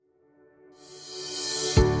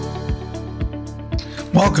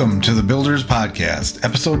Welcome to the Builders Podcast,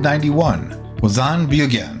 episode 91, Ozan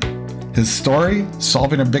Bilgen. His story,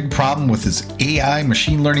 solving a big problem with his AI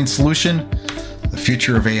machine learning solution, the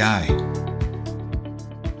future of AI.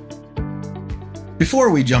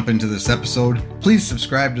 Before we jump into this episode, please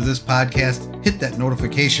subscribe to this podcast, hit that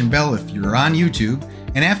notification bell if you're on YouTube,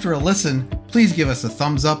 and after a listen, please give us a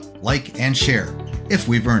thumbs up, like, and share, if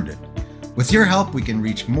we've earned it. With your help, we can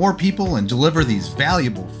reach more people and deliver these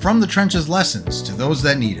valuable from the trenches lessons to those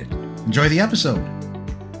that need it. Enjoy the episode.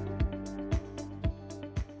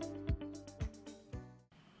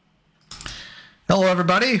 Hello,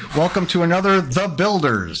 everybody. Welcome to another The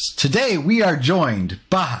Builders. Today, we are joined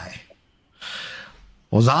by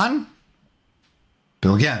Ozan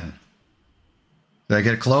Bilgen. Did I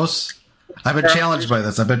get it close? I've been challenged by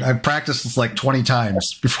this. I've practiced this like 20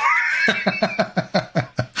 times before.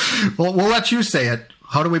 We'll let you say it.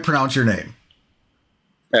 How do we pronounce your name?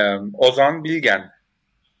 Ozan Bilgen.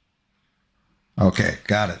 Okay,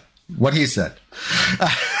 got it. What he said.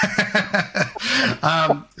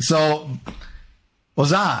 So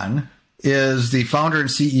Ozan is the founder and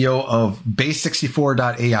CEO of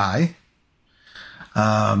Base64.ai,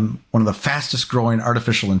 one of the fastest growing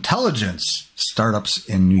artificial intelligence startups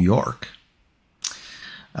in New York.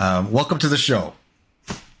 Welcome to the show.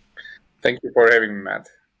 Thank you for having me, Matt.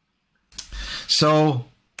 So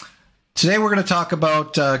today we're going to talk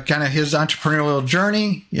about kind of his entrepreneurial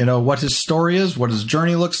journey, what his story is, what his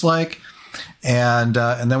journey looks like, and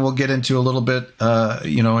then we'll get into a little bit,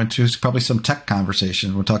 into probably some tech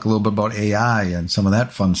conversation. We'll talk a little bit about AI and some of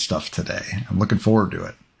that fun stuff today. I'm looking forward to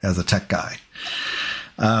it as a tech guy.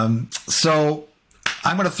 So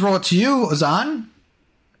I'm going to throw it to you, Ozan,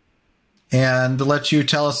 and let you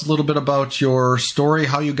tell us a little bit about your story,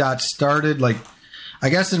 how you got started, like, I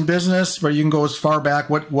guess in business, but you can go as far back,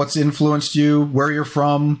 what's influenced you, where you're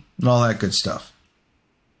from, and all that good stuff.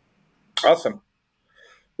 Awesome.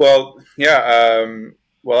 Well, yeah.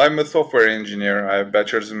 I'm a software engineer. I have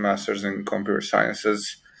bachelor's and master's in computer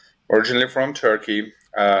sciences. Originally from Turkey.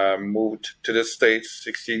 Moved to the States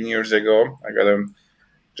 16 years ago. I got a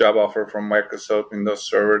job offer from Microsoft Windows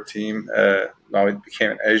Server team. Now it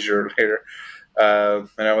became Azure later.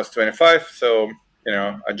 When I was 25, so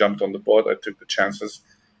I jumped on the boat. I took the chances,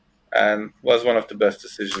 and was one of the best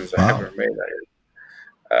decisions I ever made.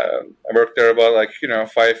 I worked there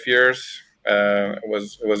about 5 years. It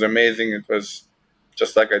was amazing. It was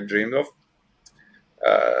just like I dreamed of.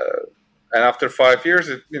 And after 5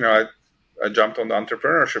 years, I jumped on the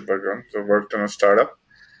entrepreneurship program. So worked on a startup,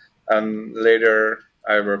 and later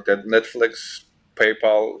I worked at Netflix,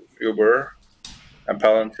 PayPal, Uber, and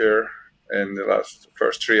Palantir. In the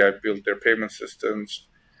first three, I built their payment systems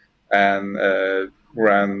and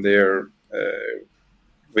ran their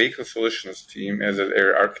vehicle solutions team as an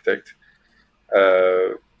area architect.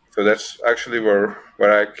 So that's actually where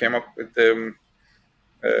I came up with them,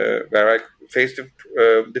 where I faced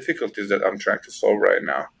the difficulties that I'm trying to solve right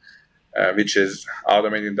now, which is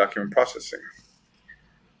automating document processing.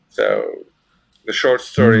 So the short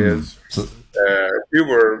story is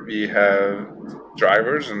Uber, we have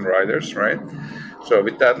drivers and riders, right? So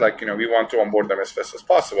with that, we want to onboard them as fast as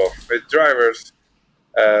possible. With drivers,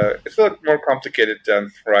 it's a lot more complicated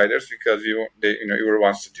than riders because Uber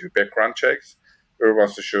wants to do background checks. Uber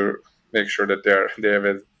wants to make sure that they have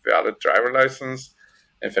a valid driver license.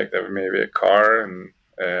 In fact, they have maybe a car and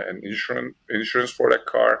insurance for that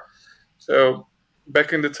car. So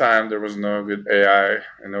back in the time, there was no good AI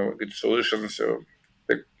and no good solutions. So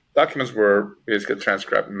the documents were basically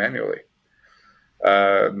transcribed manually.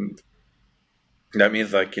 That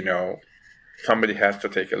means somebody has to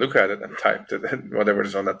take a look at it and type whatever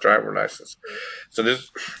is on that driver license. So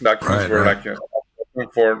these documents were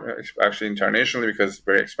for actually internationally because it's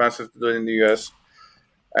very expensive to do it in the US,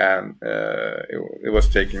 and it was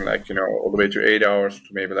taking all the way to 8 hours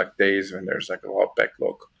to maybe days when there's a lot of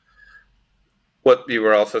backlog. What we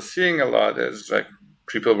were also seeing a lot is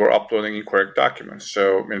people were uploading incorrect documents.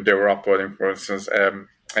 So they were uploading, for instance, an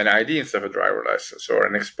ID instead of a driver license or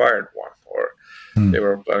an expired one, or they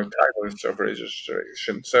were uploading title instead of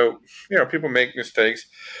registration. So people make mistakes,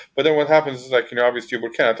 but then what happens is obviously Uber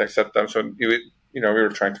cannot accept them. So we were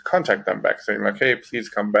trying to contact them back, saying hey, please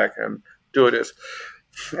come back and do this.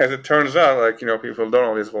 As it turns out, people don't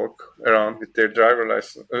always walk around with their driver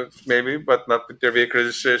license, maybe, but not with their vehicle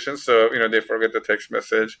registration. So they forget the text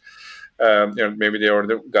message. Maybe they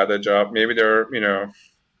already got a job. Maybe they're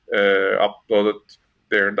uploaded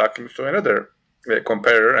their documents to another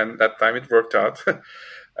competitor, and that time it worked out.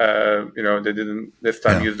 They didn't this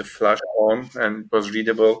time use the flash phone and it was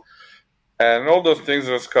readable. And all those things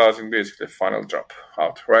was causing basically a final drop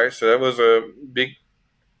out, right? So that was a big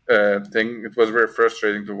thing. It was very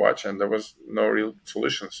frustrating to watch, and there was no real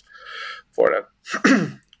solutions for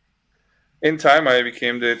that. In time, I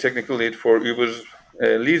became the technical lead for Uber's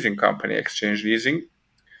leasing company, Exchange Leasing.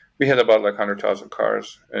 We had about like 100,000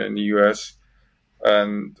 cars in the US.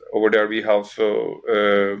 And over there, we also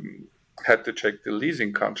had to check the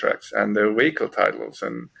leasing contracts and the vehicle titles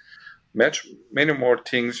and match many more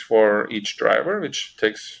things for each driver, which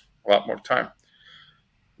takes a lot more time.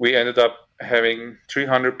 We ended up having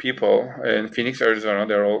 300 people in Phoenix, Arizona.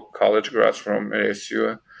 They're all college grads from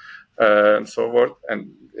ASU and so forth.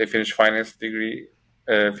 And they finished finance degree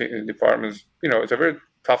departments. It's a very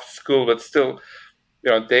tough school, but still,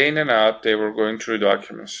 day in and out, they were going through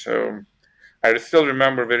documents. So I still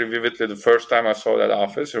remember very vividly the first time I saw that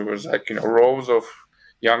office. It was like, rows of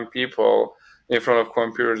young people in front of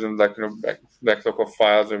computers and like, backlog of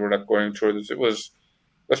files. They were like going through this. It was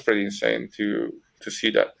pretty insane to see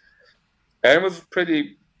that. And it was a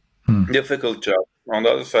pretty difficult job. On the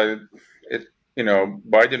other side,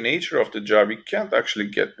 by the nature of the job, you can't actually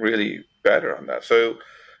get really better on that. So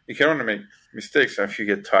you can only make mistakes if you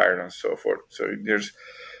get tired and so forth. So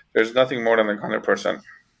there's nothing more than like 100%,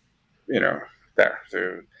 there.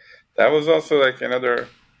 So that was also like another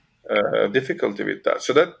difficulty with that.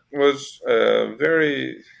 So that was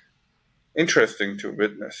very interesting to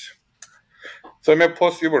witness. So in my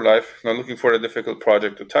post-Uber life, looking for a difficult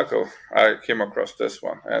project to tackle, I came across this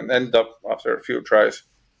one and ended up, after a few tries,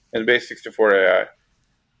 in Base64 AI,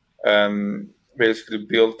 and basically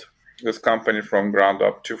built this company from ground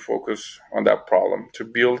up to focus on that problem, to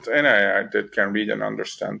build an AI that can read and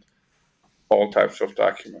understand all types of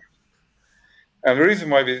documents. And the reason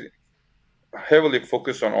why we heavily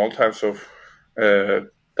focus on all types of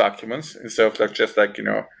documents instead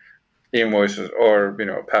of invoices or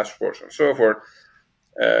passports and so forth.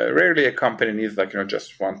 Rarely a company needs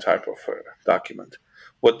just one type of document.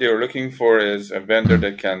 What they're looking for is a vendor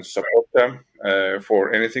that can support them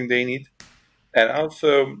for anything they need. And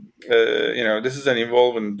also, this is an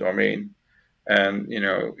evolving domain, and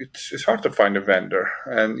it's hard to find a vendor.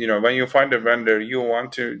 And when you find a vendor, you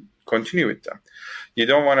want to continue with them. You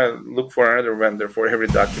don't want to look for another vendor for every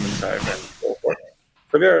document type and so forth.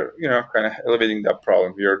 So we are, kind of elevating that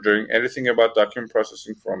problem. We are doing everything about document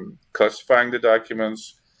processing, from classifying the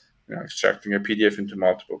documents, extracting a PDF into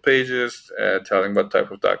multiple pages, telling what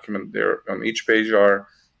type of document they're on each page are,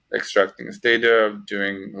 extracting its data,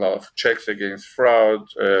 doing a lot of checks against fraud,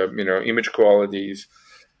 image qualities.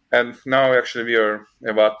 And now actually we are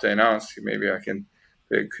about to announce, maybe I can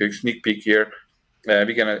take a quick sneak peek here, we're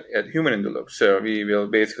going to add human in the loop. So we will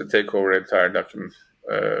basically take over entire document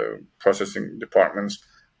processing departments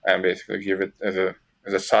and basically give it as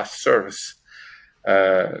a SaaS service.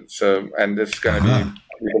 And this is going to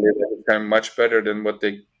be much better than what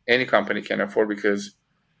any company can afford, because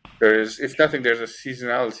there's a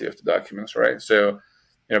seasonality of the documents, right? So,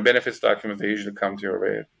 benefits documents, they usually come to your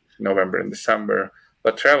way November and December,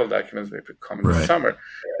 but travel documents, they come in the summer.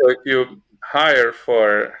 So if you hire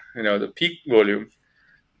for, the peak volume,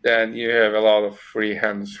 then you have a lot of free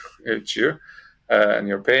hands each year, and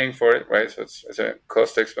you're paying for it, right? So it's a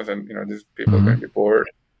cost expense, and, these people are going to be bored.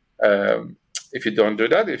 If you don't do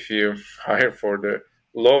that, if you hire for the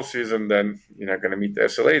low season, then you're not going to meet the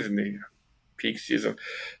SLAs in the peak season.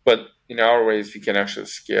 But in our ways, we can actually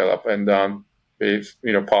scale up and down,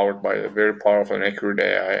 powered by a very powerful and accurate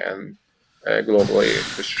AI and globally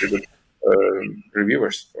distributed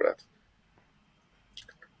reviewers for that.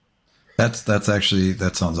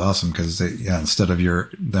 That sounds awesome, because instead of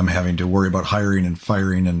them having to worry about hiring and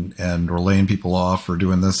firing and or laying people off or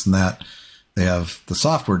doing this and that, they have the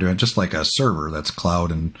software doing it, just like a server that's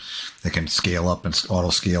cloud, and they can scale up and auto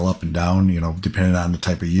scale up and down, depending on the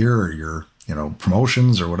type of year or your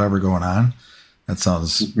promotions or whatever going on. That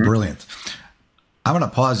sounds brilliant. I'm going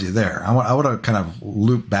to pause you there. I want to kind of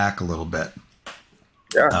loop back a little bit.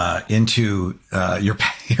 Into your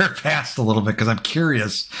past a little bit, because I'm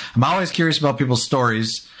curious. I'm always curious about people's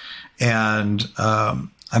stories, and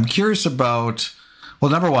I'm curious about.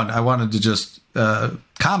 Well, number one, I wanted to just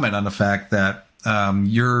comment on the fact that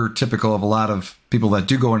you're typical of a lot of people that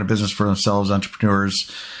do go into business for themselves,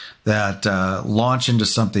 entrepreneurs that launch into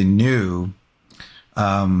something new,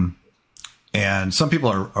 and some people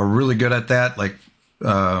are really good at that. Like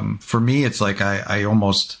for me, it's like I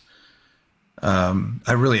almost.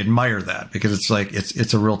 I really admire that, because it's like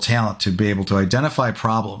it's a real talent to be able to identify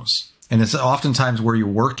problems, and it's oftentimes where you're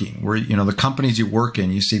working, where the companies you work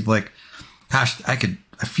in, you see like, gosh, I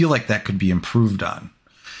feel like that could be improved on,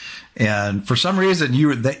 and for some reason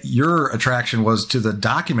your attraction was to the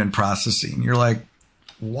document processing. You're like,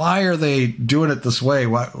 why are they doing it this way?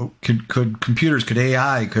 Why could computers, could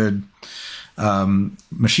AI, could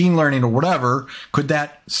machine learning or whatever, could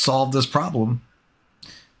that solve this problem?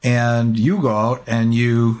 And you go out and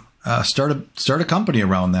you start a company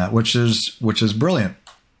around that, which is brilliant.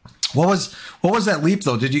 What was that leap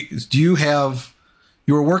though?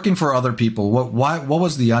 You were working for other people. What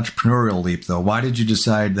was the entrepreneurial leap though? Why did you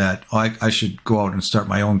decide that I should go out and start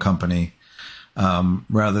my own company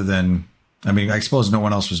rather than? I mean, I suppose no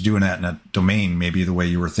one else was doing that in that domain, maybe the way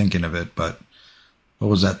you were thinking of it. But what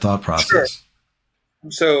was that thought process? Sure.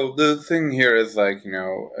 So the thing here is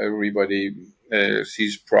everybody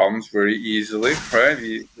sees problems very easily, right?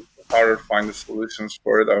 It's harder to find the solutions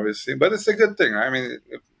for it, obviously, but it's a good thing. I mean,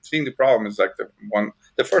 seeing the problem is like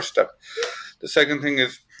the first step. The second thing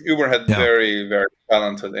is Uber had very, very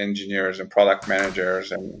talented engineers and product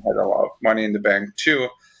managers and had a lot of money in the bank too.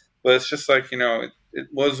 But it's just it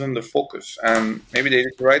wasn't the focus. And maybe they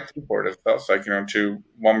did the right thing for themselves. To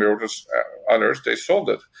one way or others, they solved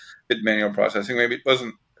it with manual processing. Maybe it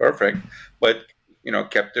wasn't perfect, but,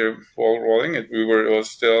 kept the ball rolling. Uber is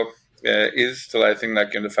still, I think,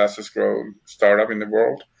 the fastest growing startup in the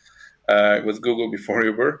world. It was Google before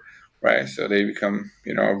Uber, right? So they become,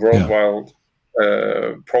 a worldwide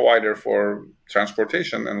provider for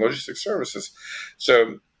transportation and logistics services.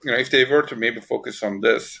 So, if they were to maybe focus on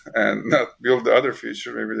this and not build the other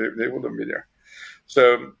feature, maybe they wouldn't be there.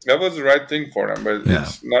 So that was the right thing for them, but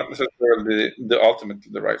it's not necessarily ultimately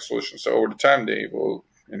the right solution. So over the time, they will,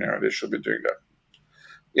 they should be doing that.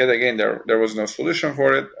 Yet again, there was no solution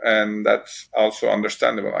for it, and that's also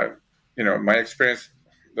understandable. My experience,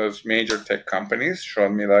 those major tech companies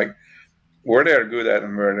showed me where they are good at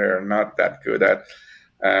and where they are not that good at.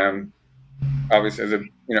 Obviously,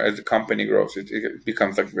 as the company grows, it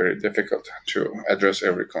becomes very difficult to address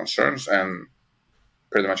every concerns, and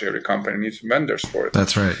pretty much every company needs vendors for it.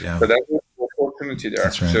 That's right. Yeah. But that's an opportunity there.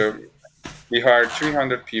 That's right. So we hired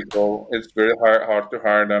 300 people. It's very hard to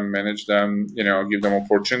hire them, manage them, give them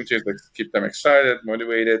opportunities, keep them excited,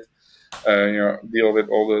 motivated, deal with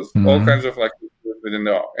all kinds of within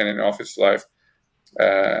an office life.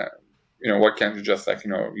 Why can't you just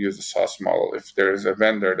use the SaaS model? If there is a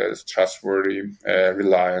vendor that is trustworthy,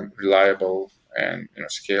 reliable, and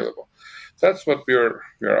scalable, that's what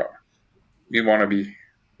we want to be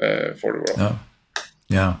for the world. Oh,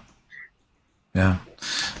 yeah.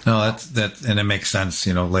 No, that, and it makes sense.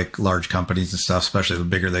 Like large companies and stuff, especially the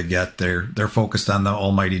bigger they get, they're focused on the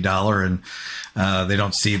almighty dollar, and they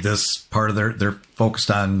don't see this part of they're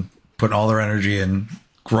focused on putting all their energy in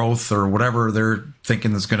growth or whatever they're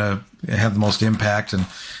thinking is going to have the most impact. And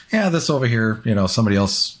this over here, somebody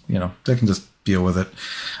else, they can just deal with it.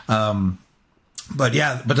 But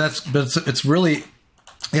it's really,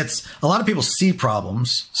 it's a lot of people see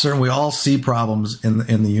problems. Certainly we all see problems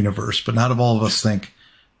in the universe, but not all of us think,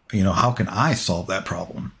 how can I solve that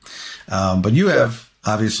problem? But you have,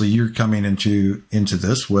 obviously you're coming into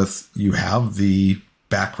this with, you have the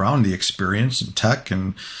background, the experience in tech,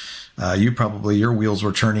 and your wheels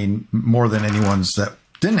were turning more than anyone's that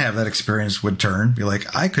didn't have that experience would turn. Be like,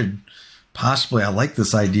 I like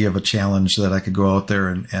this idea of a challenge that I could go out there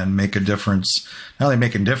and make a difference. Not only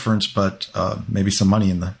making a difference, but maybe some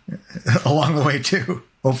money along the way too,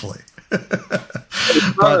 hopefully.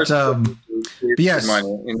 But yes,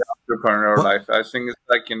 money in the entrepreneur life. I think it's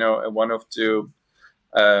one of the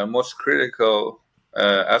most critical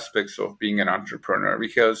aspects of being an entrepreneur,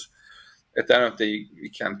 because at the end of the day, we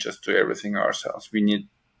can't just do everything ourselves. We need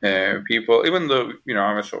people. Even though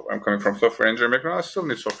I'm coming from software engineering background, I still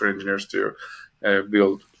need software engineers to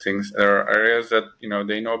build things. There are areas that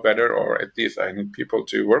they know better, or at least I need people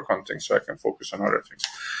to work on things so I can focus on other things.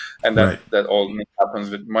 And that all happens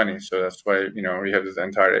with money. So that's why we have this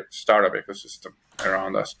entire startup ecosystem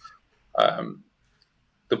around us.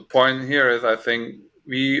 The point here is, I think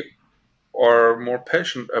we are more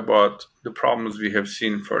passionate about the problems we have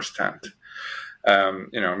seen firsthand.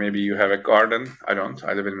 Maybe you have a garden. I don't.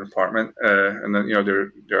 I live in an apartment, and then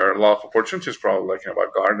there are a lot of opportunities, probably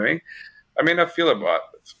about gardening. I may not feel about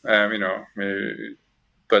it,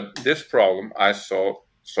 but this problem I saw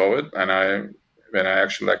it, and when I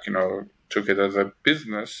actually took it as a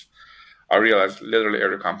business, I realized literally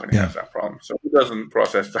every company has that problem. So who doesn't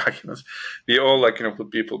process documents? We all put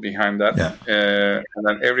people behind that, and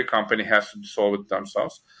then every company has to solve it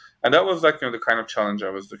themselves. And that was the kind of challenge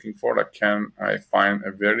I was looking for. Can I find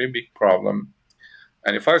a very big problem,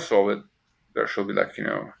 and if I solve it, there should be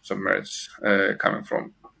some merits coming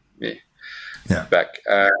from me back.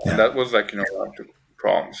 And that was one of the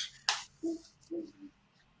problems.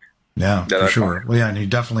 Yeah, for sure. Well, and you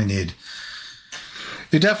definitely need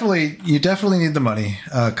You definitely need the money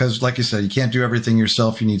because, like you said, you can't do everything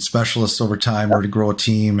yourself. You need specialists over time or to grow a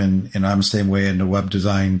team. And I'm the same way in the web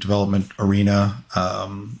design development arena.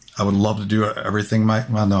 I would love to do everything.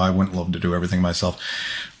 No, I wouldn't love to do everything myself.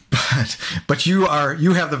 But you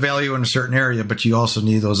have the value in a certain area, but you also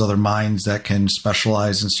need those other minds that can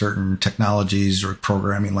specialize in certain technologies or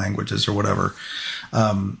programming languages or whatever.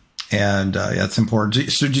 Yeah, it's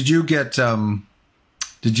important. So did you get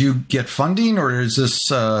funding, or is this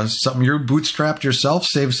something you bootstrapped yourself,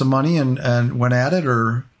 saved some money and went at it,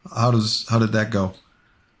 or how did that go?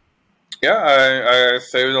 Yeah, I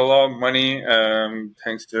saved a lot of money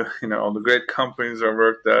thanks to all the great companies I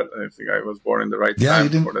worked at. I think I was born in the right Yeah, time you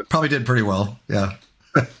did, for that. probably did pretty well. Yeah,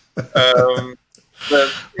 But well,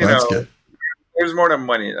 that's good. there's more than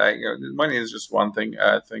money. Money is just one thing.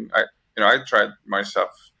 I think I tried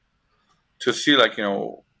myself to see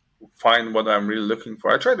find what I'm really looking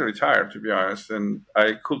for. I tried to retire, to be honest, and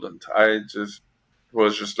I couldn't. I just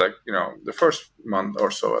was just the first month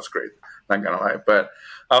or so was great, not gonna lie. But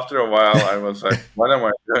after a while, I was like, what am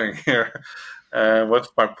I doing here? What's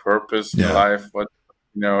my purpose in Yeah, life? What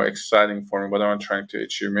exciting for me? What am I trying to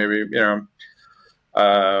achieve? Maybe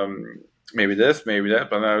um, maybe this, maybe that.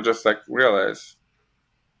 But I just realize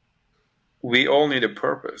we all need a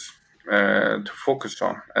purpose to focus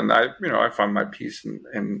on. And I found my peace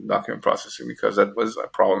in document processing because that was a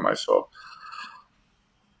problem I saw.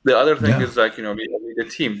 The other thing yeah, is we need a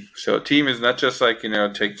team. So a team is not just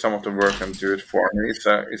take some of the work and do it for me.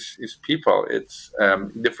 It's people. It's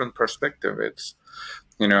different perspective. It's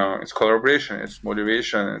it's collaboration. It's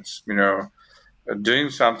motivation. It's doing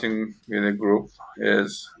something with a group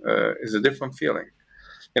is a different feeling.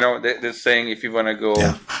 They're saying if you want to yeah, go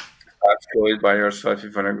go it by yourself,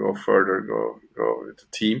 if you want to go further, go with the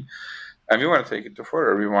team. And we want to take it to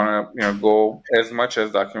further. We want to go as much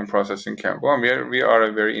as document processing can go. And we are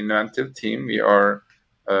a very inventive team. We are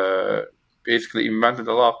basically invented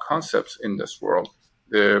a lot of concepts in this world.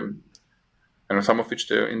 Some of which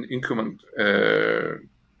the incumbent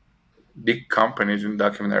big companies in the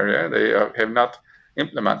document area they have not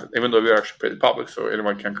implemented. Even though we are actually pretty public, so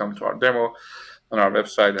anyone can come to our demo on our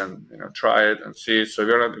website and try it and see it. So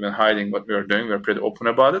we're not even hiding what we are doing. We're pretty open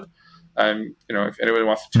about it. And if anybody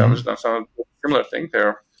wants to challenge on some similar thing,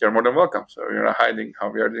 they're more than welcome. So we're not hiding how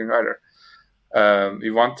we are doing either.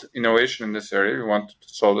 We want innovation in this area. We want to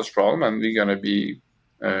solve this problem, and we're gonna be,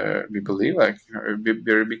 we believe, a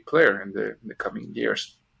very big player in the coming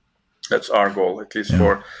years. That's our goal, at least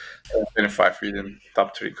for 25 million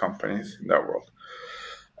top 3 companies in that world.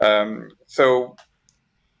 So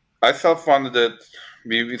I self-funded it.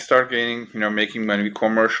 We start gaining, making money. We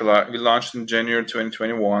launched in January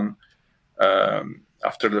 2021.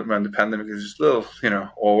 After when the pandemic is just a little,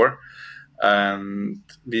 over, and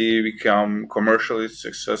we become commercially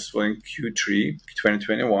successful in Q3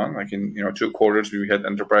 2021. Like in 2 quarters, we had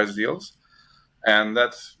enterprise deals, and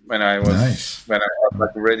that's when I was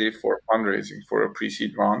ready for fundraising for a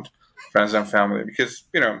pre-seed round, friends and family, because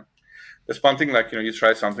there's one thing you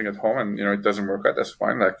try something at home and it doesn't work out. That's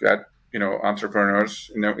fine. Like that, entrepreneurs,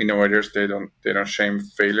 innovators, they don't shame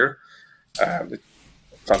failure.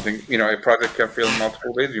 Something a project can fail in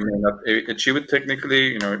multiple ways. You may not achieve it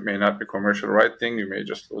technically. It may not be commercial right thing. You may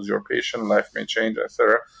just lose your patient. Life may change,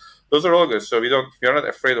 etc. Those are all good. So we are not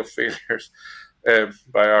afraid of failures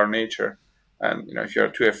by our nature. And if you are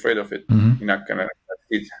too afraid of it, you're not gonna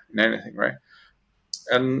succeed in anything, right?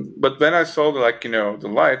 But when I saw the light,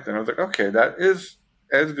 and I was like, okay, that is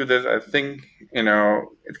as good as I think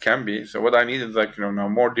it can be. So what I need is now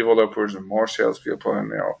more developers and more salespeople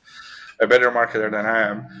and a better marketer than I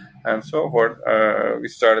am, and so forth. We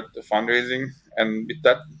started the fundraising, and with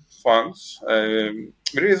that funds, we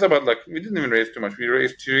raised about we didn't even raise too much. We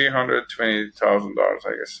raised $320,000,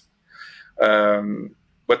 I guess.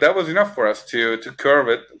 But that was enough for us to curve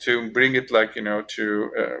it, to bring it to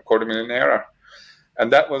 $250,000 era.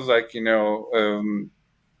 And that was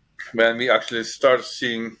when we actually started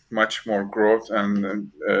seeing much more growth.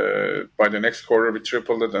 And by the next quarter, we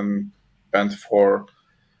tripled it and went for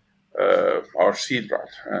our seed round.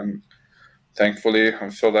 And thankfully,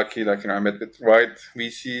 I'm so lucky. I met with right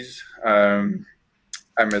VCs.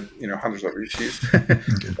 I met hundreds of VCs.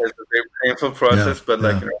 It's a very painful process, but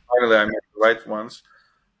finally, I met the right ones.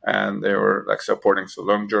 And they were supporting. So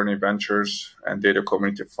Long Journey Ventures and Data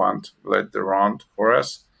Community Fund led the round for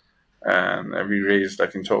us, and we raised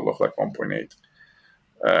in total of 1.8.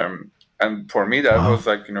 And for me, that was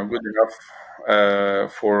good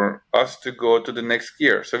enough for us to go to the next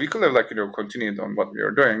gear. So we could have continued on what we were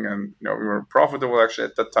doing, and we were profitable actually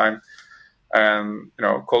at that time, and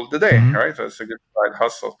called it a day, right? So it's a good side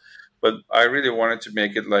hustle. but I really wanted to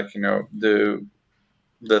make it like, the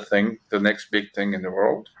next big thing in the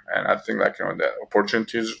world. And I think like, the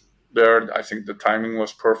opportunities there, I think the timing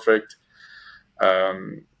was perfect.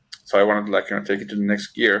 So I wanted to like, take it to the next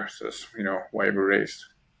gear. So that's, why we raised.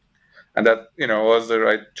 And that, was the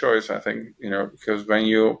right choice, I think, because when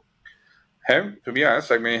you have, to be honest,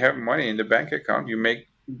 like when you have money in the bank account, you make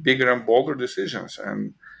bigger and bolder decisions.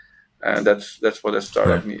 And that's what a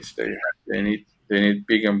startup Right. needs. They need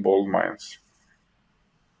big and bold minds.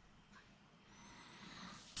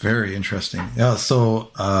 Very interesting. Yeah.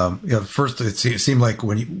 So, first it seemed like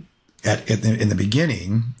when you in the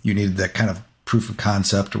beginning, you needed that kind of proof of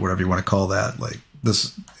concept or whatever you want to call that, like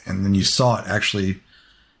this, and then you saw it actually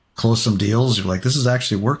close some deals. You're like, this is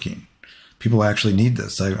actually working. People actually need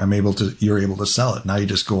this. You're able to sell it. Now you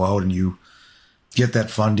just go out and you get that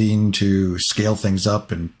funding to scale things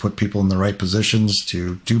up and put people in the right positions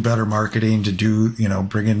to do better marketing, to do,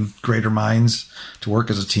 bring in greater minds to work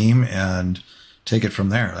as a team and take it from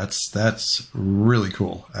there. That's really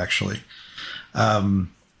cool, actually.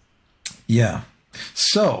 Yeah.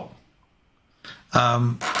 So,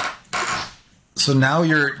 so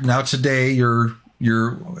now today you're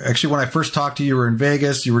actually, when I first talked to you, you were in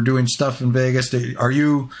Vegas, you were doing stuff in Vegas.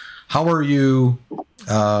 How are you,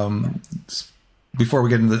 before we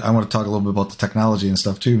get into, I want to talk a little bit about the technology and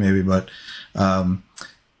stuff too, maybe, but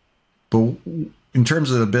in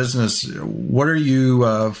terms of the business, what are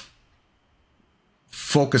you,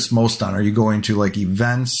 focused most on? Are you going to like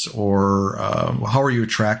events or, how are you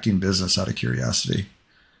attracting business out of curiosity?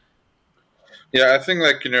 Yeah, I think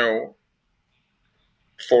like,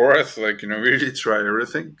 for us, like, we really try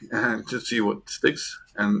everything and to see what sticks.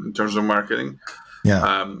 And in terms of marketing, Yeah.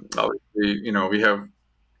 obviously, we have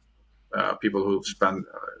people who spend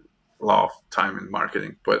a lot of time in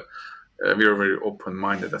marketing, but we are very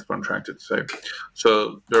open-minded. That's what I'm trying to say.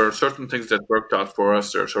 So there are certain things that worked out for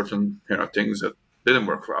us. There are certain, things that didn't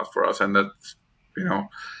work out for us, and that,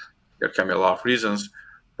 there can be a lot of reasons.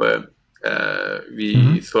 But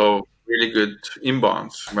we saw really good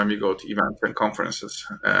inbounds when we go to events and conferences,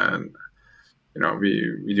 and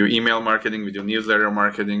we do email marketing, we do newsletter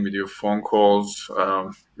marketing, we do phone calls,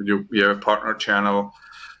 we have a partner channel.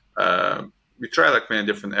 We try like many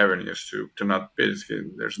different avenues to not basically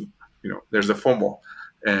there's a FOMO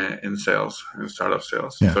in sales, in startup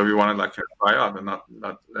sales. Yeah. So we want to like try out and not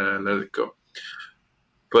let it go.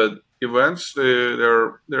 But events,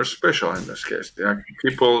 they're special in this case.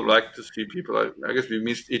 People like to see people. I guess we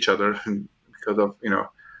missed each other because of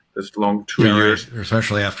this long 2 years. Right.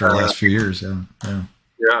 Especially after the last few years. Yeah. Yeah.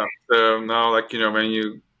 Yeah. So now, like, when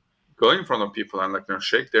you go in front of people and like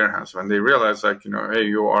shake their hands, when they realize like, hey,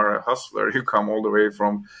 you are a hustler, you come all the way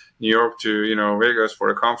from New York to Vegas for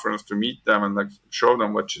a conference to meet them and like show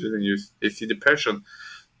them what you did, and they see the passion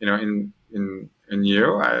in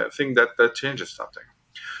you. I think that changes something.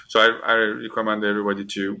 So I recommend everybody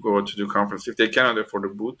to go to the conference. If they cannot afford a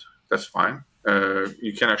booth, that's fine.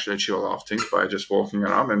 You can actually achieve a lot of things by just walking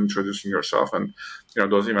around and introducing yourself. And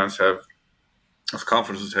those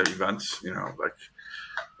conferences have events, like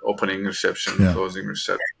opening reception, closing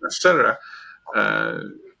reception, etc.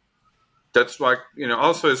 That's like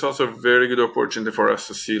also it's also a very good opportunity for us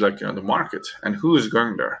to see like the market and who is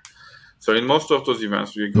going there. So in most of those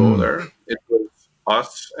events we go there, it was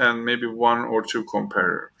us and maybe one or two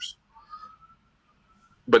competitors.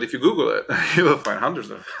 But if you Google it, you will find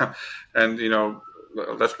hundreds of them. And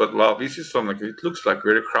that's what we see some like it looks like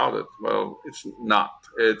very crowded. Well, it's not.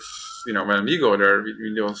 It's when we go there,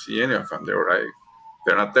 we don't see any of them.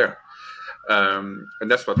 They're not there. And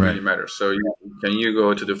that's what really matters. So can you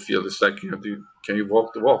go to the field? It's like can you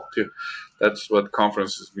walk the walk too? That's what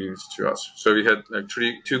conferences means to us. So we had like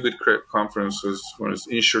two good conferences. One is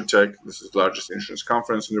InsurTech. This is the largest insurance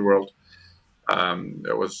conference in the world.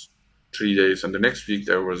 There was 3 days, and the next week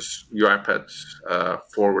there was UiPath's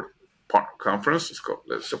Forward Conference.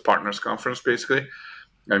 It's a partners conference basically,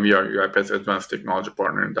 and we are UiPath's advanced technology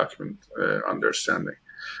partner in document understanding.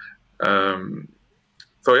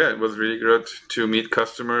 So yeah, it was really good to meet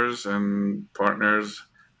customers and partners,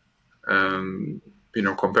 and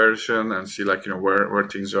comparison and see like where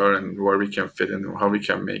things are and where we can fit in and how we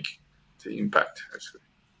can make the impact. Actually.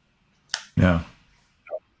 Yeah,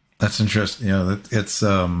 that's interesting. It's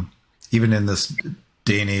even in this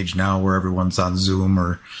day and age now where everyone's on Zoom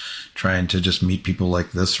or trying to just meet people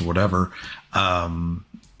like this or whatever,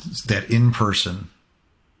 that in person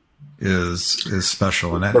is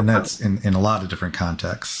special, and that's in a lot of different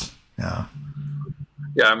contexts. Yeah.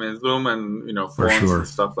 Yeah, I mean Zoom and For phones sure. and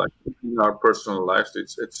stuff like in our personal lives,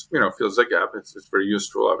 it's fills a gap. It's very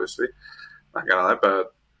useful, obviously. Not gonna lie,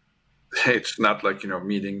 but it's not like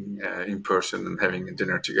meeting in person and having a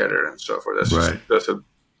dinner together and so forth. Right. That's a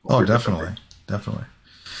Oh, completely different. definitely.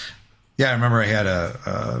 Yeah, I remember I had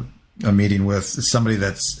a meeting with somebody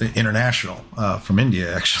that's international from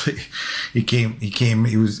India. Actually, he came.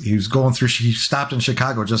 He was going through. He stopped in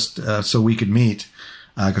Chicago just so we could meet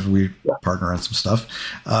because we partner on some stuff.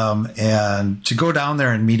 And to go down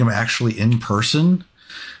there and meet him actually in person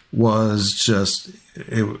was just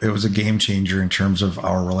it was a game changer in terms of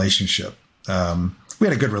our relationship. We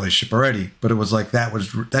had a good relationship already, but it was like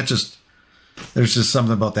there's just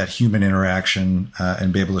something about that human interaction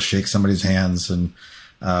and be able to shake somebody's hands and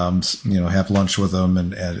have lunch with them,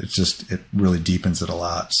 and it really deepens it a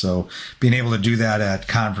lot. So being able to do that at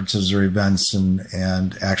conferences or events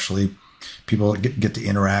and actually people get to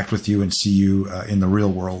interact with you and see you in the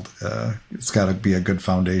real world, it's got to be a good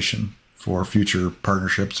foundation for future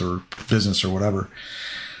partnerships or business or whatever.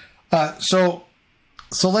 So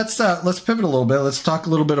let's pivot a little bit. Let's talk a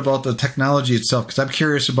little bit about the technology itself, because I'm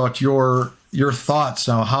curious about your thoughts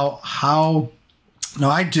now. How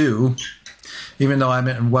now I do, even though I'm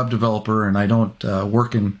a web developer and I don't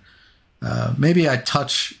work in. Maybe I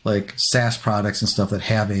touch like SaaS products and stuff that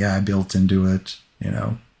have AI built into it.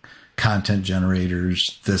 Content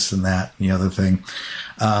generators, this and that, and the other thing.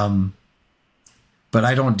 But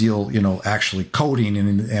I don't deal, actually coding,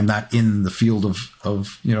 and I'm not in the field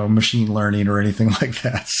of machine learning or anything like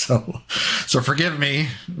that. So forgive me,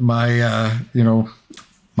 my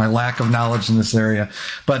my lack of knowledge in this area.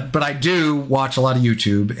 But I do watch a lot of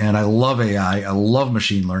YouTube, and I love AI. I love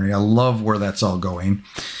machine learning. I love where that's all going,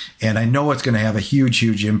 and I know it's going to have a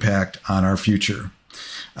huge impact on our future.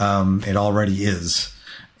 It already is,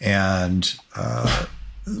 and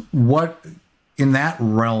what. In that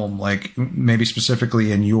realm, like maybe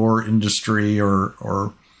specifically in your industry or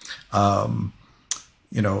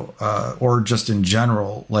just in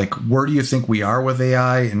general, like where do you think we are with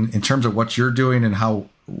AI in terms of what you're doing and how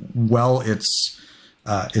well it's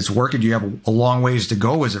working? Do you have a long ways to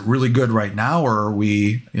go? Is it really good right now, or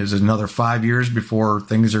is it another 5 years before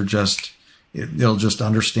things are it'll just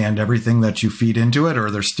understand everything that you feed into it, or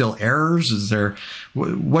are there still errors? Is there,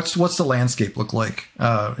 what's the landscape look like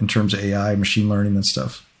in terms of AI, machine learning and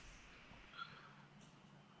stuff?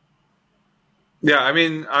 Yeah, I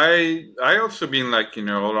mean, I also been like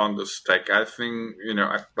around this tech. I think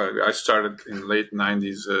I started in late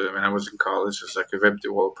 '90s when I was in college as like a web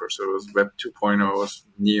developer. So it was Web 2.0, was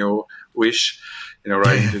neo-wish,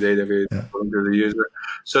 writing to database, going to the user.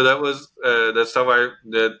 So that was that's how I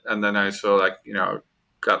did, and then I saw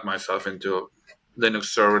got myself into Linux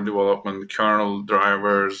server development, kernel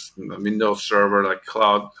drivers, the Windows server, like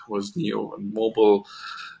cloud was new, and mobile.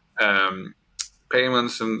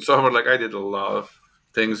 Payments and so on. Like I did a lot of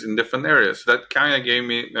things in different areas. That kind of gave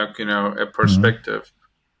me a perspective.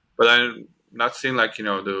 Mm-hmm. But I'm not seeing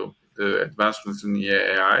the advancements in the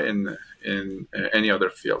AI in any other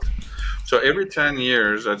field. So every 10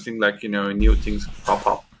 years, I think new things pop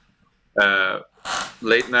up.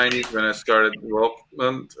 Late 90s when I started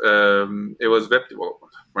development, it was web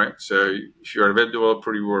development, right? So if you're a web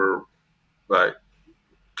developer, you were like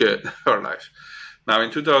good for life. Now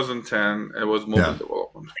in 2010, it was mobile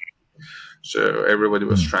development. So everybody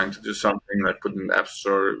was trying to do something like put in the app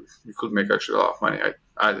store. You could make actually a lot of money.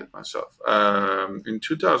 I did myself. In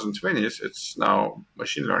 2020s, it's now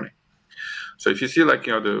machine learning. So if you see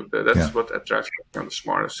that's what attracts the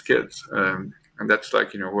smartest kids. And that's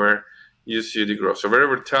where you see the growth. So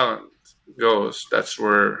wherever talent goes, that's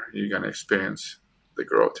where you're going to experience the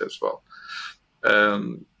growth as well.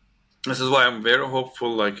 This is why I'm very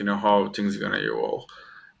hopeful, how things are going to evolve.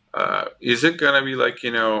 Is it going to be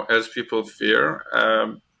as people fear?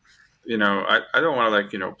 I don't want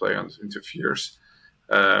to play into fears.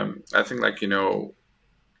 I think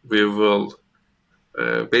we will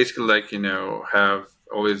basically have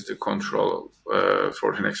always the control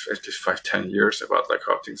for the next 5-10 years about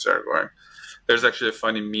how things are going. There's actually a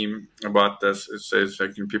funny meme about this. It says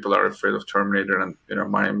people are afraid of Terminator, and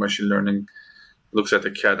my machine learning looks at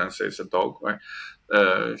the cat and says a dog. Right?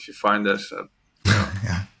 If you find this, send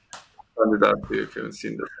it out to you if you haven't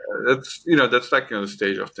seen this. That's the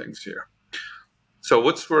stage of things here. So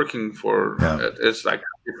what's working for it is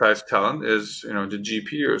price talent is the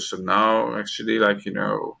GPUs. So now actually we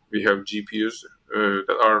have GPUs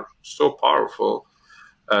that are so powerful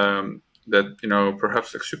that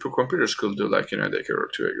perhaps supercomputers could do a decade or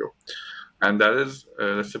two ago, and that's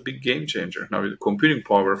a big game changer. Now the computing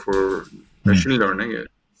power for machine learning,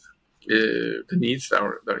 the needs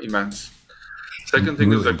are immense. Second thing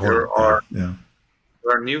really is there are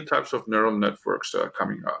new types of neural networks that are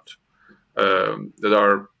coming out that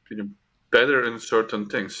are better in certain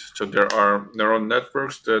things. So there are neural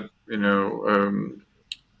networks that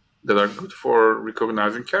that are good for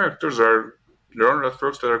recognizing characters. There are neural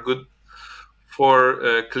networks that are good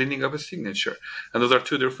for cleaning up a signature, and those are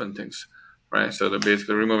two different things, right? So they're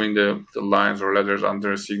basically removing the lines or letters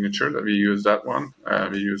under a signature. That we use that one.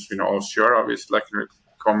 We use OCR, obviously, like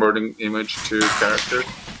converting image to character.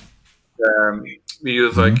 We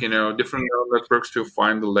use different neural networks to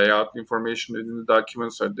find the layout information in the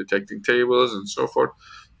documents, so detecting tables and so forth.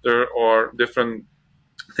 There are different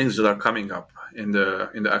things that are coming up in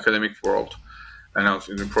the academic world and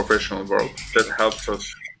also in the professional world that helps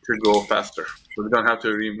us to go faster. So we don't have to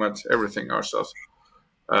reinvent everything ourselves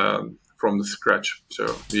from the scratch.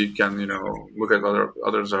 So we can look at what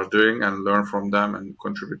others are doing and learn from them and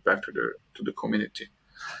contribute back to the community.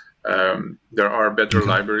 There are better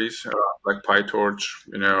libraries like PyTorch,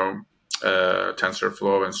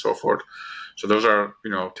 TensorFlow, and so forth. So those are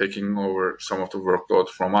taking over some of the workload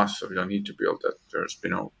from us. So we don't need to build that. There's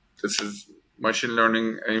this is machine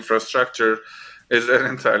learning infrastructure is an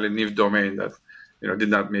entirely new domain that did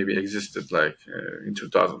not maybe existed like in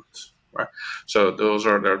 2000s, right? So those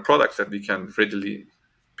are their products that we can readily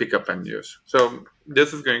pick up and use. So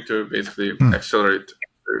this is going to basically accelerate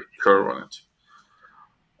the curve on it.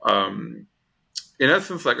 In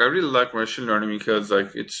essence, like I really like machine learning because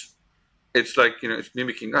like it's like it's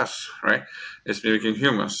mimicking us, right? It's mimicking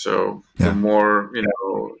humans. So the more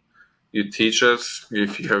you teach us,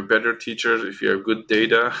 if you have better teachers, if you have good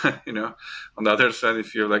data, on the other side,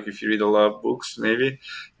 if you read a lot of books, maybe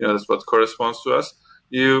that's what corresponds to us.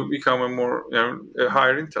 You become a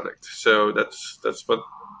higher intellect. So that's what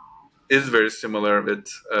is very similar with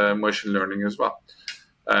machine learning as well.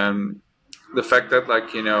 The fact that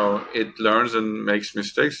it learns and makes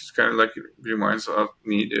mistakes, it's kind of like it reminds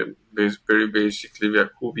me very basically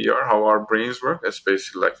who we are, how our brains work. That's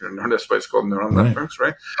basically that's why it's called neural networks,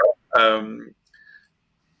 right? And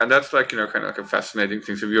that's kind of like a fascinating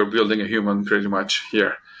thing. So we are building a human pretty much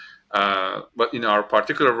here. But in our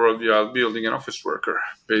particular world, we are building an office worker.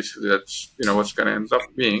 Basically, that's what's going to end up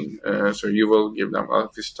being. So you will give them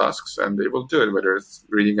office tasks, and they will do it. Whether it's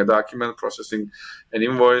reading a document, processing an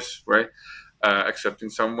invoice, right, accepting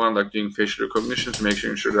someone, like doing facial recognition to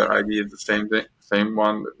making sure their ID is the same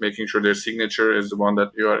one, making sure their signature is the one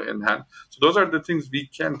that you are in hand. So those are the things we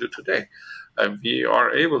can do today. We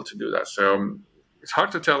are able to do that. So it's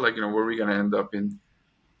hard to tell, where we're going to end up in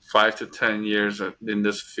 5 to 10 years in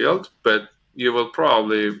this field, but you will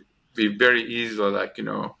probably be very easily,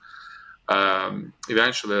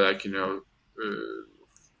 eventually,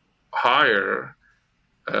 hire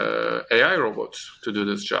AI robots to do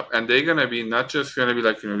this job, and they're gonna be not just gonna be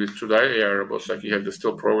these today AI robots, like you have to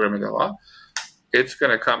still program it a lot. It's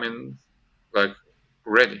gonna come in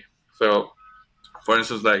ready. So, for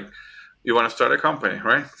instance, you want to start a company,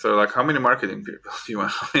 right? So how many marketing people do you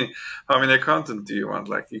want? How many accountant do you want?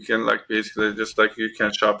 You can basically just you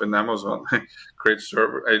can shop in Amazon, create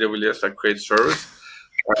server, AWS, create service.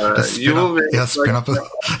 You will be spin up.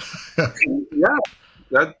 Yeah,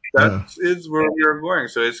 that is where we are going.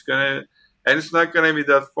 So it's it's not gonna be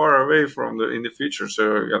that far away in the future.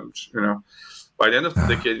 So by the end of the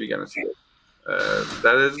decade, we're gonna see it.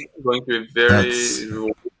 That is going to be very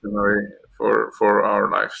revolutionary for our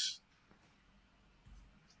lives.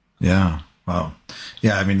 Yeah. Wow.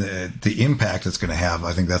 Yeah. I mean, the impact it's going to have,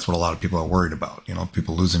 I think that's what a lot of people are worried about.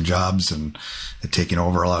 People losing jobs and taking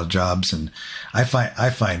over a lot of jobs. And I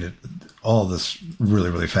find it all this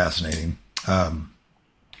really, really fascinating.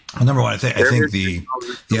 Number one, I think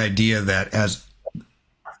the idea that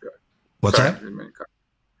what's Sorry, that?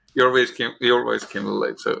 Your voice came a little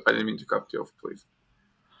late, so I didn't mean to cut you off, please.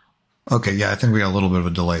 Okay. Yeah. I think we got a little bit of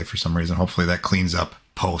a delay for some reason. Hopefully that cleans up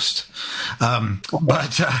post.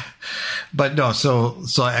 But no, so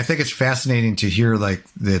I think it's fascinating to hear that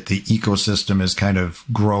the ecosystem is kind of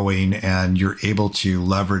growing and you're able to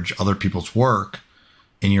leverage other people's work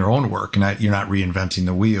in your own work, and you're not reinventing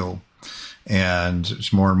the wheel. And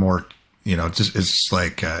it's more and more, it's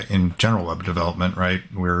like in general web development, right?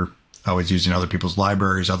 We're always using other people's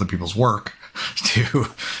libraries, other people's work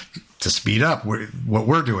to speed up what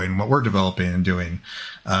we're doing, what we're developing and doing.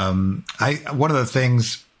 One of the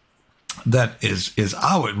things that is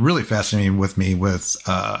really fascinating with me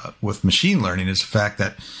with machine learning is the fact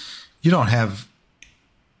that you don't have,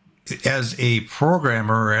 as a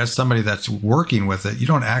programmer or as somebody that's working with it, you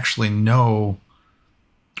don't actually know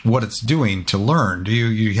what it's doing to learn. Do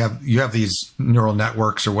you have these neural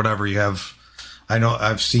networks or whatever you have? I know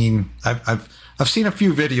I've seen a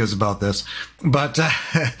few videos about this, but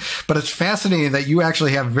it's fascinating that you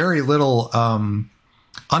actually have very little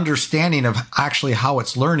understanding of actually how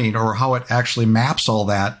it's learning or how it actually maps all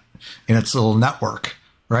that in its little network,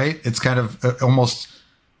 right? It's kind of almost,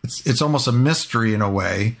 it's almost a mystery in a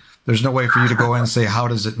way. There's no way for you to go in and say, how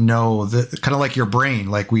does it know that? Kind of like your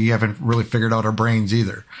brain, like we haven't really figured out our brains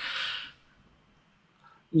either.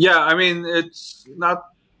 Yeah, I mean, it's not,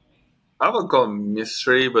 I would call it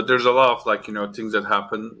mystery, but there's a lot of like, things that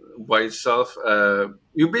happen by itself.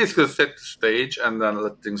 You basically set the stage and then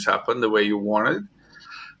let things happen the way you want it.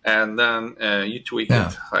 And then you tweak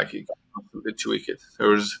it, like you tweak it.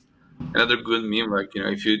 There's another good meme, like,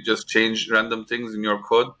 if you just change random things in your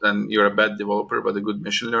code, then you're a bad developer, but a good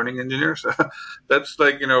machine learning engineer. So that's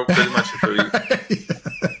like, pretty much it.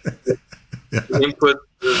 So input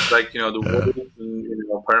is like, the weights and,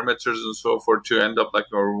 parameters and so forth to end up like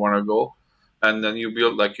where we want to go. And then you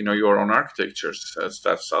build like, your own architectures.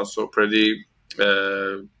 That's also pretty,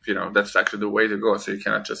 that's actually the way to go. So you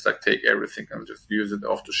cannot just like take everything and just use it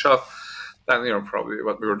off the shelf. Then, probably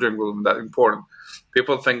what we were doing wasn't that important.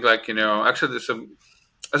 People think like, actually there's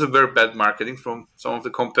a very bad marketing from some of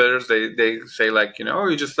the competitors. They say like,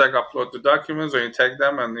 you just like upload the documents and you tag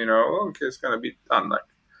them and, okay, it's going to be done. Like,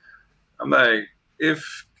 I'm like,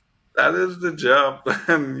 if that is the job,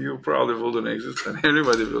 then you probably wouldn't exist, and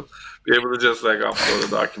everybody will be able to just like upload the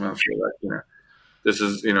documents. Like, this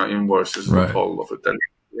is invoices with Right. all of it. And,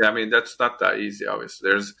 yeah, I mean that's not that easy. Obviously,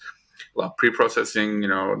 there's a lot of pre-processing.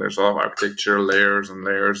 There's a lot of architecture layers and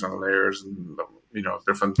layers and layers, and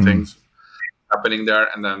different things happening there.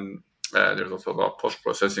 And then there's also a lot of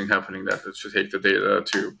post-processing happening that should take the data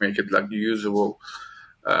to make it like usable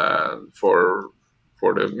for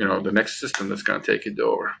the next system that's going to take it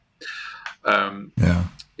over.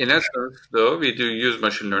 In essence, though, we do use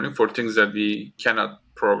machine learning for things that we cannot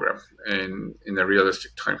program in a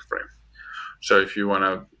realistic time frame. So if you want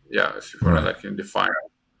to, like define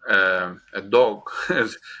a dog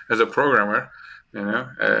as a programmer,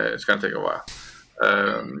 it's going to take a while.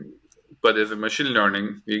 But as a machine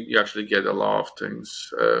learning, you actually get a lot of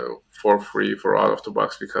things for free, for out of the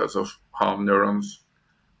box, because of how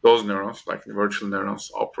those neurons, like the virtual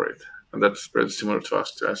neurons, operate. And that's very similar to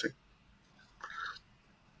us, too, I think.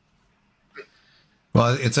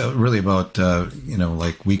 Well, it's really about,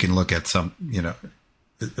 like we can look at some,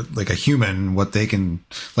 like a human, what they can,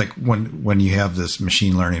 like when you have this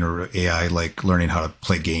machine learning or AI, like learning how to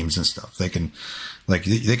play games and stuff, they can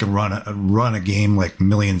run a game like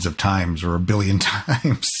millions of times or a billion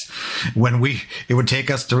times. It would take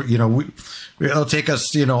us to, it'll take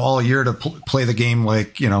us, all year to play the game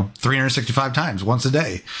like, 365 times once a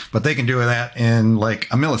day, but they can do that in like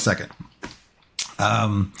a millisecond.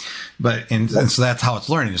 And so that's how it's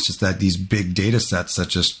learning. It's just that these big data sets that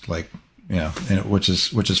just like, which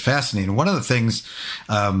is fascinating. One of the things,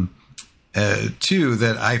 too,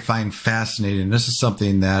 that I find fascinating, this is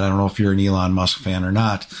something that I don't know if you're an Elon Musk fan or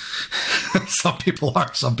not. Some people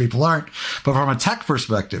are, some people aren't. But from a tech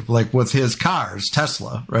perspective, like with his cars,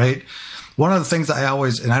 Tesla, right? One of the things I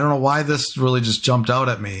always, and I don't know why this really just jumped out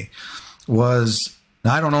at me, was,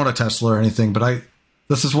 now I don't own a Tesla or anything, but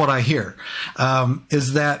this is what I hear,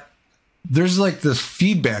 is that there's like this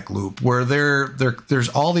feedback loop where there's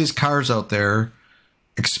all these cars out there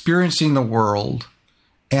experiencing the world,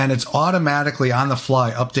 and it's automatically on the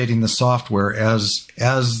fly updating the software as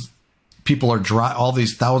people are all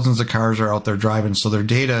these thousands of cars are out there driving. So their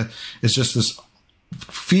data is just this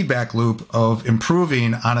feedback loop of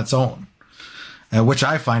improving on its own, which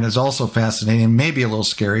I find is also fascinating, maybe a little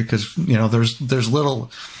scary because, there's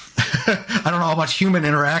little, I don't know how much human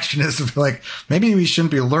interaction is. Like, maybe we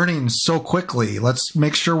shouldn't be learning so quickly. Let's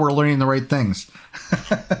make sure we're learning the right things.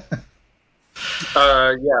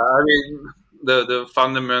 I mean, the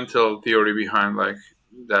fundamental theory behind like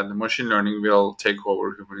that the machine learning will take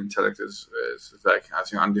over human intellect is like, I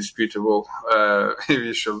think, undisputable.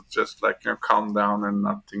 We should just like calm down and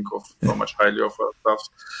not think of so much highly of ourselves.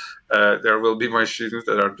 There will be machines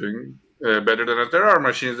that are doing better than us. There are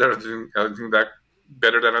machines that are doing that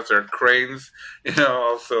better than us. There are cranes,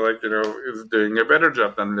 also like is doing a better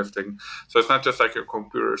job than lifting. So it's not just like your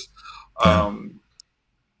computers.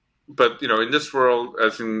 But in this world,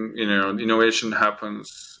 as in innovation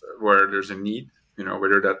happens where there's a need.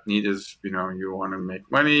 Whether that need is you want to make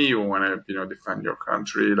money, you want to defend your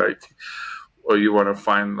country, like, or you want to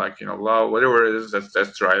find like law, whatever it is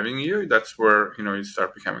that's driving you. That's where you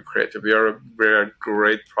start becoming creative. We are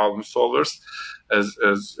great problem solvers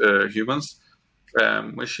as humans.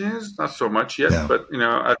 Machines not so much yet, but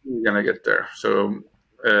I think we're gonna get there. So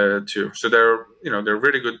too. So they're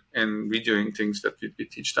really good in redoing things that we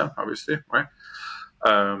teach them, obviously, right?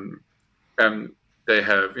 And they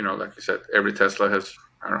have like you said, every Tesla has,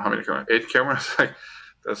 I don't know how many cameras, 8 cameras. Like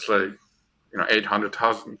that's like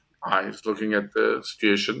 800,000 eyes looking at the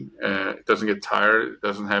situation. It doesn't get tired. It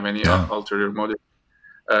doesn't have any Yeah. ulterior motive.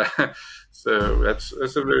 Uh, so that's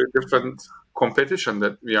a very different competition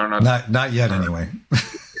that we are Not yet, anyway.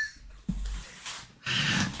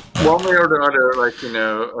 one way or the other.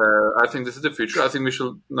 I think this is the future. I think we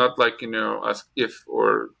should not ask if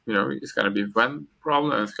or it's going to be when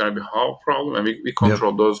problem and it's going to be how problem, and we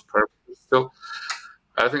control those purposes still.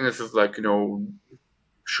 I think this is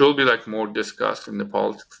should be more discussed in the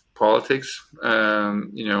politics.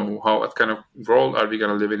 What kind of role are we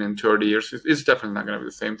going to live in 30 years? It's definitely not going to be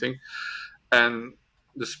the same thing. And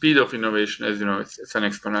the speed of innovation is, it's an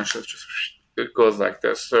exponential. It goes like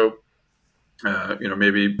this. So,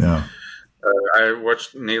 maybe I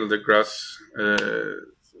watched Neil deGrasse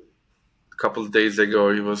a couple of days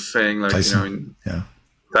ago. He was saying Tyson.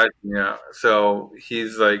 Yeah. So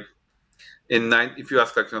he's like, if you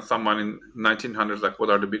ask someone in 1900s, what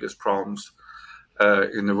are the biggest problems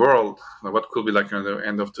in the world, what could be the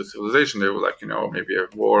end of the civilization, they were maybe a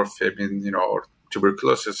war, famine, or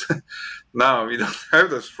tuberculosis. Now we don't have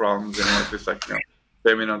those problems anymore. It's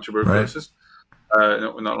famine and tuberculosis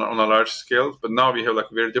on a large scale. But now we have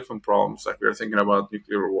very different problems. We're thinking about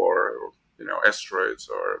nuclear war, or asteroids,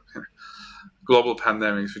 or global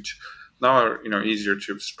pandemics, which now are easier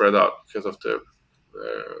to spread out because of the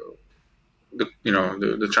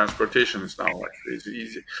transportation is now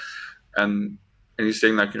easy. And he's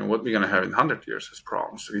saying what we're going to have in 100 years as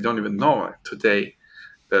problems. So we don't even know today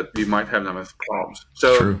that we might have them as problems.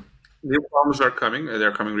 So True. New problems are coming.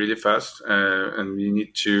 They're coming really fast, and we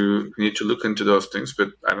need to look into those things. But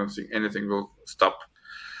I don't think anything will stop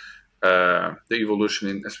the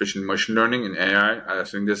evolution, especially in machine learning and AI. I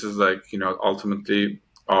think this is ultimately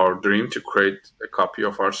our dream, to create a copy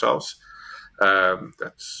of ourselves.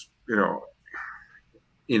 That's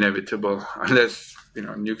inevitable unless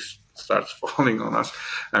nukes starts falling on us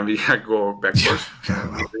and we go backwards.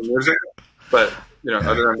 But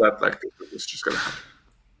other than that, it's just gonna happen.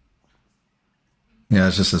 Yeah,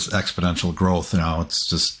 it's just this exponential growth. It's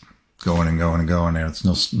just going and going and going. There's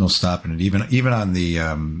no stopping it. Even on the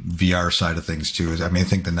VR side of things too. I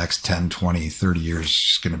think the next 10, 20, 30 years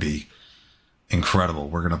is going to be incredible.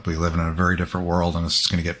 We're going to be living in a very different world, and it's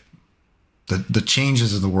going to get the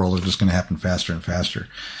changes of the world are just going to happen faster and faster.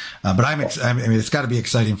 But it's got to be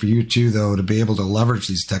exciting for you too, though, to be able to leverage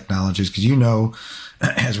these technologies, because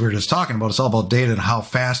as we were just talking about, it's all about data and how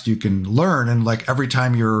fast you can learn. And every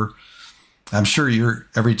time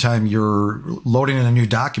every time you're loading in a new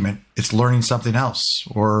document, it's learning something else,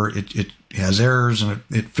 or it has errors and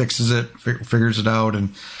it fixes it, figures it out.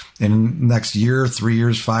 And in next year, 3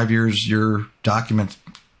 years, 5 years, your document,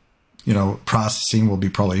 processing will be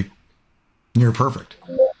probably near perfect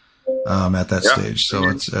at that stage. So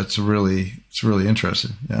it's really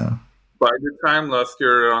interesting. Yeah. By the time last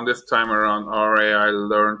year, around this time around, our AI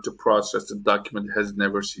learned to process the document it has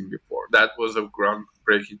never seen before. That was a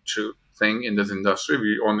groundbreaking thing in this industry.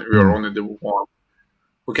 We are only the one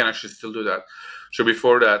who can actually still do that. So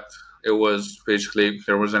before that, it was basically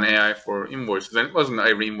there was an AI for invoices, and it wasn't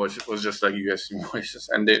every invoice. It was just US invoices,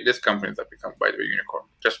 and this company that become, by the way, unicorn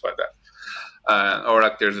just by that. Or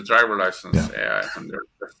there's a driver license AI, and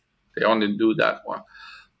they only do that one.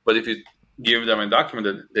 But if you give them a document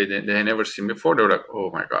that they never seen before, they're like, oh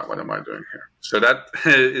my God, what am I doing here? So that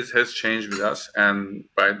has changed with us. And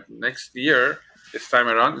by next year, this time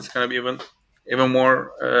around, it's going to be even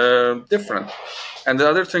more different. And the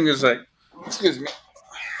other thing is excuse me.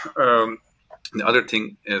 The other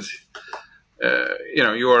thing is,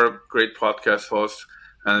 you are a great podcast host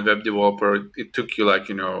and web developer. It took you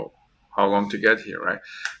how long to get here, right?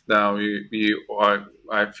 Now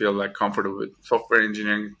I feel comfortable with software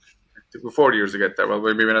engineering. It took me 40 years to get there. Well,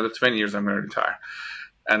 maybe another 20 years I'm going to retire.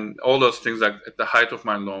 And all those things, at the height of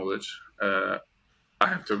my knowledge, I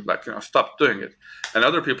have to stop doing it. And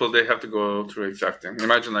other people, they have to go through exact thing.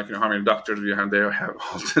 Imagine how many doctors we have. They have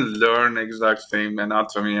all to learn exact same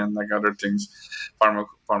anatomy and other things,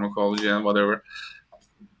 pharmacology and whatever.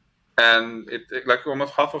 And it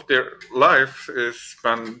almost half of their life is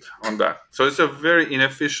spent on that. So it's a very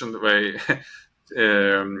inefficient way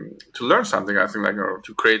to learn something. I think or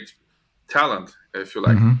to create talent, if you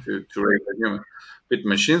like, to raise a human. With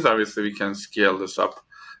machines, obviously, we can scale this up.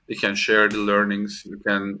 We can share the learnings. You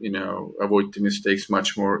can, avoid the mistakes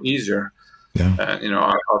much more easier. Yeah.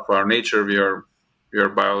 Of our nature, we are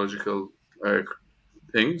biological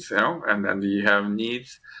things, and then we have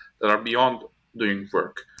needs that are beyond doing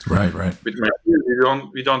work. Right. With machines,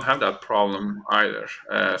 we don't have that problem either.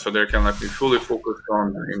 So they can be fully focused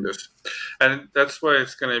on doing this, and that's why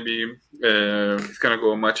it's gonna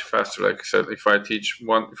go much faster. Like I said, if I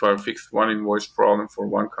fix one invoice problem for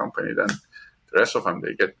one company, then the rest of them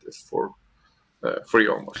they get this for free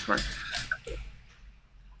almost, right?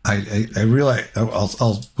 I realize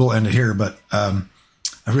we'll end it here, but I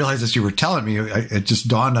realized as you were telling me, it just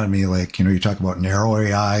dawned on me, you talk about narrow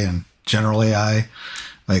AI and general AI,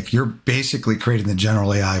 you're basically creating the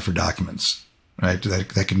general AI for documents, right?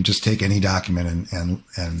 That can just take any document and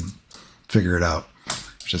figure it out.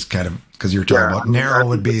 Just kind of, because you're talking about narrow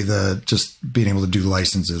would be the just being able to do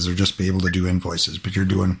licenses or just be able to do invoices, but you're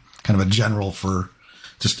doing kind of a general for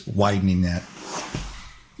just widening that.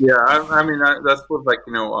 Yeah, I mean that's what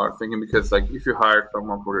our thinking, because if you hire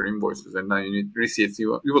someone for your invoices and now you need receipts,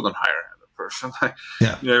 you wouldn't hire another person.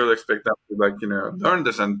 You'll expect them to learn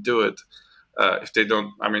this and do it. If they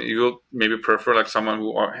don't, you will maybe prefer someone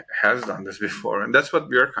who has done this before, and that's what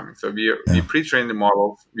we are coming. So we pre-train the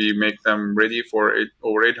models, we make them ready for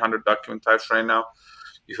over 800 document types right now.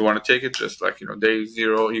 If you want to take it, just day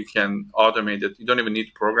zero, you can automate it. You don't even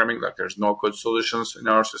need programming. There's no code solutions in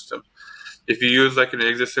our system. If you use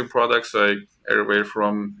existing products everywhere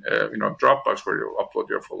from Dropbox, where you upload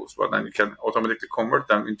your photos, but then you can automatically convert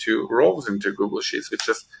them into rows into Google Sheets with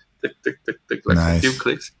just tick, nice. A few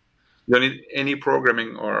clicks. You don't need any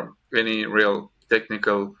programming or any real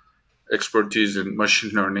technical expertise in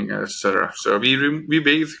machine learning, etc. So we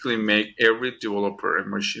basically make every developer a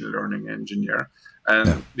machine learning engineer,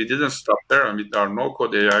 and we didn't stop there. And with our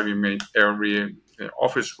no-code AI, we made every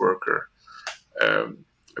office worker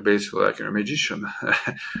basically a magician,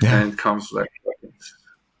 and it comes very,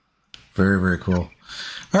 very cool.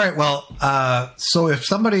 All right. Well, so if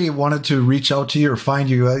somebody wanted to reach out to you or find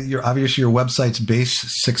you, obviously your website's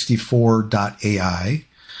base64.ai.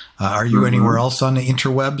 Are you anywhere else on the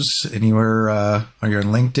interwebs? Anywhere? Are you on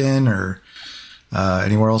LinkedIn or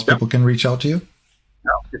anywhere else people can reach out to you?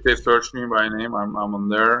 If they search me by name, I'm on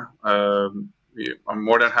there. I'm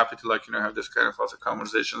more than happy to have this kind of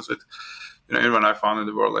conversations with anyone I found in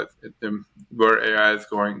the world. Where AI is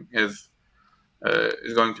going is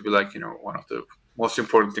going to be one of the most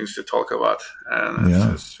important things to talk about, and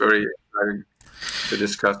it's very exciting to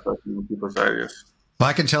discuss people's ideas. Well,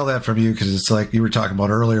 I can tell that from you, because it's like you were talking about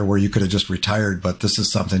earlier, where you could have just retired, but this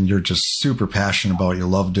is something you're just super passionate about. You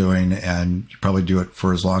love doing, and you probably do it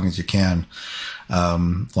for as long as you can,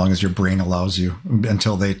 as long as your brain allows you,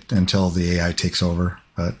 until the AI takes over.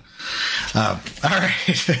 But all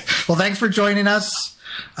right. Well, thanks for joining us.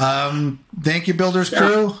 Thank you, Builders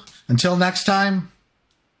Crew. Until next time,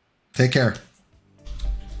 take care.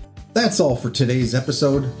 That's all for today's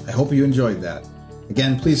episode. I hope you enjoyed that.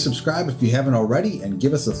 Again, please subscribe if you haven't already, and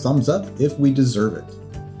give us a thumbs up if we deserve it.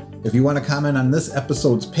 If you want to comment on this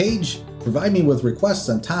episode's page, provide me with requests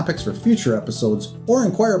on topics for future episodes, or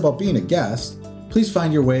inquire about being a guest, please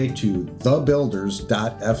find your way to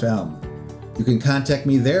thebuilders.fm. You can contact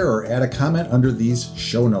me there or add a comment under these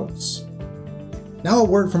show notes. Now a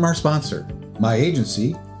word from our sponsor, my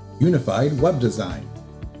agency, Unified Web Design.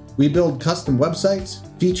 We build custom websites,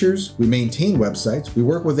 features, we maintain websites, we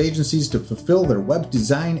work with agencies to fulfill their web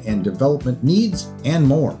design and development needs, and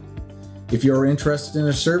more. If you are interested in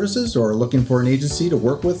our services or are looking for an agency to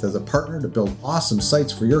work with as a partner to build awesome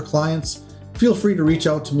sites for your clients, feel free to reach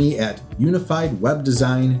out to me at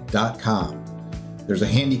unifiedwebdesign.com. There's a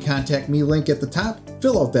handy contact me link at the top.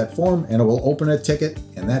 Fill out that form and it will open a ticket,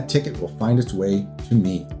 and that ticket will find its way to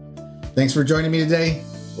me. Thanks for joining me today.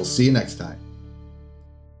 We'll see you next time.